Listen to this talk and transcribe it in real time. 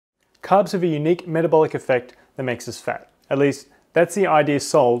carbs have a unique metabolic effect that makes us fat. At least, that's the idea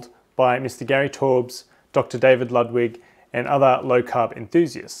sold by Mr. Gary Taubes, Dr. David Ludwig, and other low-carb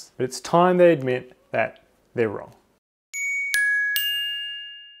enthusiasts. But it's time they admit that they're wrong.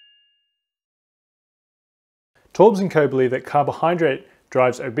 Taubes and co. believe that carbohydrate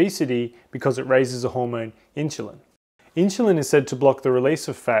drives obesity because it raises the hormone insulin. Insulin is said to block the release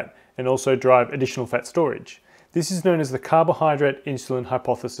of fat and also drive additional fat storage. This is known as the carbohydrate insulin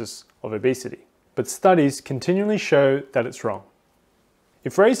hypothesis of obesity. But studies continually show that it's wrong.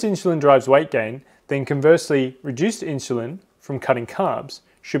 If raised insulin drives weight gain, then conversely, reduced insulin from cutting carbs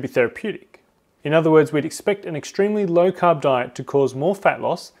should be therapeutic. In other words, we'd expect an extremely low-carb diet to cause more fat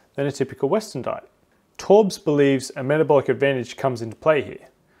loss than a typical Western diet. Taubes believes a metabolic advantage comes into play here.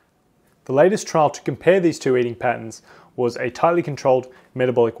 The latest trial to compare these two eating patterns was a tightly controlled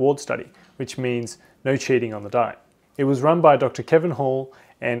metabolic ward study, which means no cheating on the diet. It was run by Dr. Kevin Hall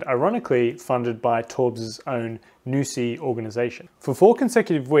and ironically funded by Taubes' own know-calorie organization. For 4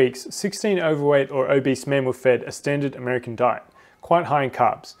 consecutive weeks, 16 overweight or obese men were fed a standard American diet, quite high in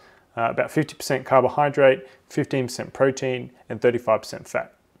carbs, about 50% carbohydrate, 15% protein, and 35%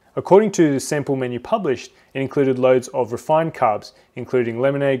 fat. According to the sample menu published, it included loads of refined carbs, including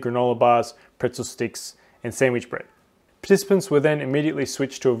lemonade, granola bars, pretzel sticks, and sandwich bread. Participants were then immediately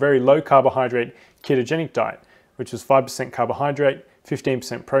switched to a very low carbohydrate ketogenic diet, which was 5% carbohydrate,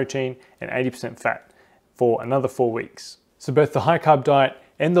 15% protein, and 80% fat for another 4 weeks. So both the high carb diet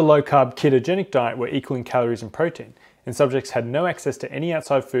and the low carb ketogenic diet were equal in calories and protein, and subjects had no access to any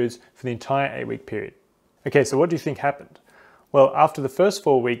outside foods for the entire 8-week period. Okay, so what do you think happened? Well, after the first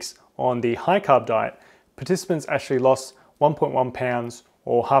 4 weeks on the high carb diet, participants actually lost 1.1 pounds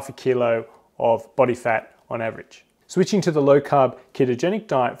or half a kilo of body fat on average. Switching to the low carb ketogenic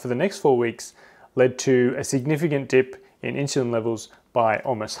diet for the next 4 weeks led to a significant dip in insulin levels by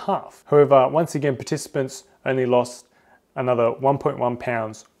almost half. However, once again, participants only lost another 1.1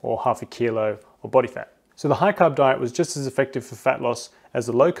 pounds or half a kilo of body fat. So the high carb diet was just as effective for fat loss as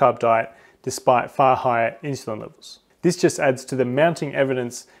the low carb diet, despite far higher insulin levels. This just adds to the mounting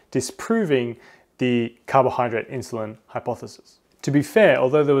evidence disproving the carbohydrate insulin hypothesis. To be fair,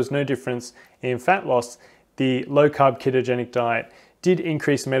 although there was no difference in fat loss, the low carb ketogenic diet did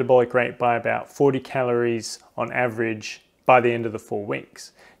increase the metabolic rate by about 40 calories on average by the end of the 4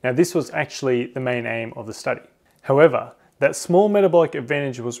 weeks. Now, this was actually the main aim of the study. However, that small metabolic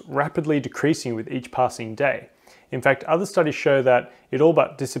advantage was rapidly decreasing with each passing day. In fact, other studies show that it all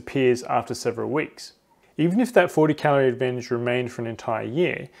but disappears after several weeks. Even if that 40 calorie advantage remained for an entire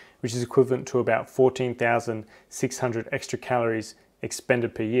year, which is equivalent to about 14,600 extra calories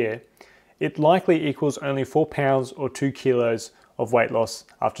expended per year, it likely equals only 4 pounds or 2 kilos of weight loss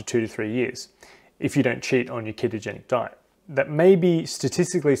after 2 to 3 years, if you don't cheat on your ketogenic diet. That may be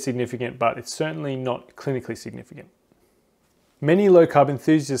statistically significant, but it's certainly not clinically significant. Many low-carb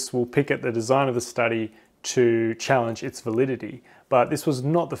enthusiasts will pick at the design of the study to challenge its validity, but this was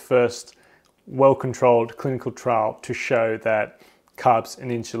not the first well-controlled clinical trial to show that carbs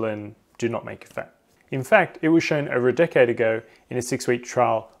and insulin do not make you fat. In fact, it was shown over a decade ago in a 6-week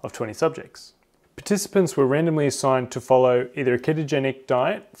trial of 20 subjects. Participants were randomly assigned to follow either a ketogenic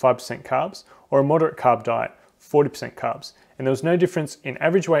diet, 5% carbs, or a moderate carb diet, 40% carbs, and there was no difference in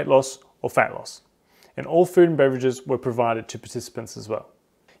average weight loss or fat loss. And all food and beverages were provided to participants as well.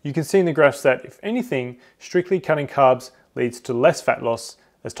 You can see in the graphs that, if anything, strictly cutting carbs leads to less fat loss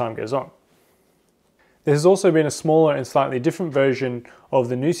as time goes on. There has also been a smaller and slightly different version of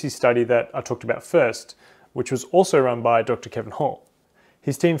the know-calorie study that I talked about first, which was also run by Dr. Kevin Hall.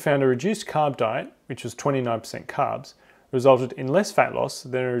 His team found a reduced carb diet, which was 29% carbs, resulted in less fat loss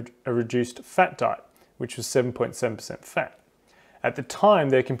than a reduced fat diet, which was 7.7% fat. At the time,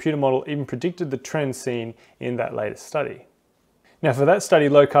 their computer model even predicted the trend seen in that latest study. Now, for that study,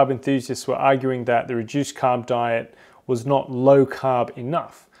 low-carb enthusiasts were arguing that the reduced carb diet was not low-carb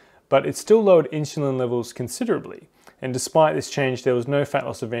enough, but it still lowered insulin levels considerably, and despite this change, there was no fat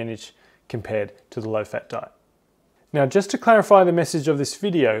loss advantage compared to the low-fat diet. Now, just to clarify the message of this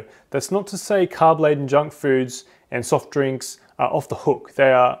video, that's not to say carb-laden junk foods and soft drinks are off the hook.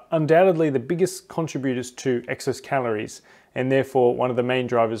 They are undoubtedly the biggest contributors to excess calories, and therefore one of the main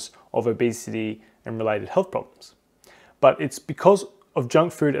drivers of obesity and related health problems. But it's because of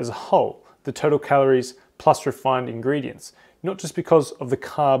junk food as a whole, the total calories plus refined ingredients, not just because of the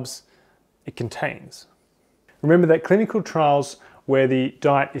carbs it contains. Remember that clinical trials where the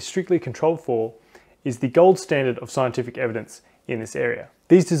diet is strictly controlled for is the gold standard of scientific evidence in this area.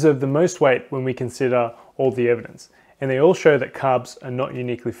 These deserve the most weight when we consider all the evidence, and they all show that carbs are not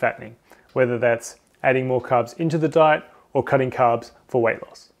uniquely fattening, whether that's adding more carbs into the diet or cutting carbs for weight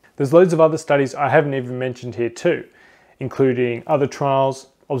loss. There's loads of other studies I haven't even mentioned here too, including other trials,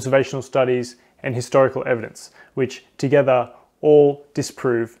 observational studies, and historical evidence, which together all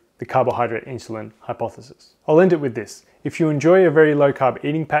disprove the carbohydrate insulin hypothesis. I'll end it with this. If you enjoy a very low carb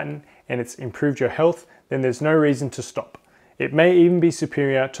eating pattern and it's improved your health, then there's no reason to stop. It may even be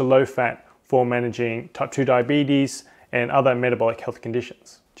superior to low fat for managing type 2 diabetes and other metabolic health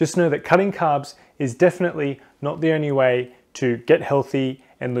conditions. Just know that cutting carbs is definitely not the only way to get healthy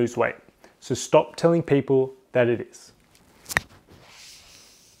and lose weight. So stop telling people that it is.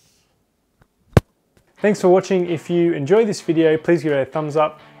 Thanks for watching. If you enjoyed this video, please give it a thumbs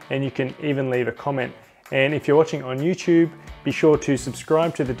up, and you can even leave a comment. And if you're watching on YouTube, be sure to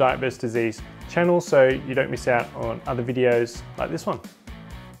subscribe to the Diet vs. Disease channel so you don't miss out on other videos like this one.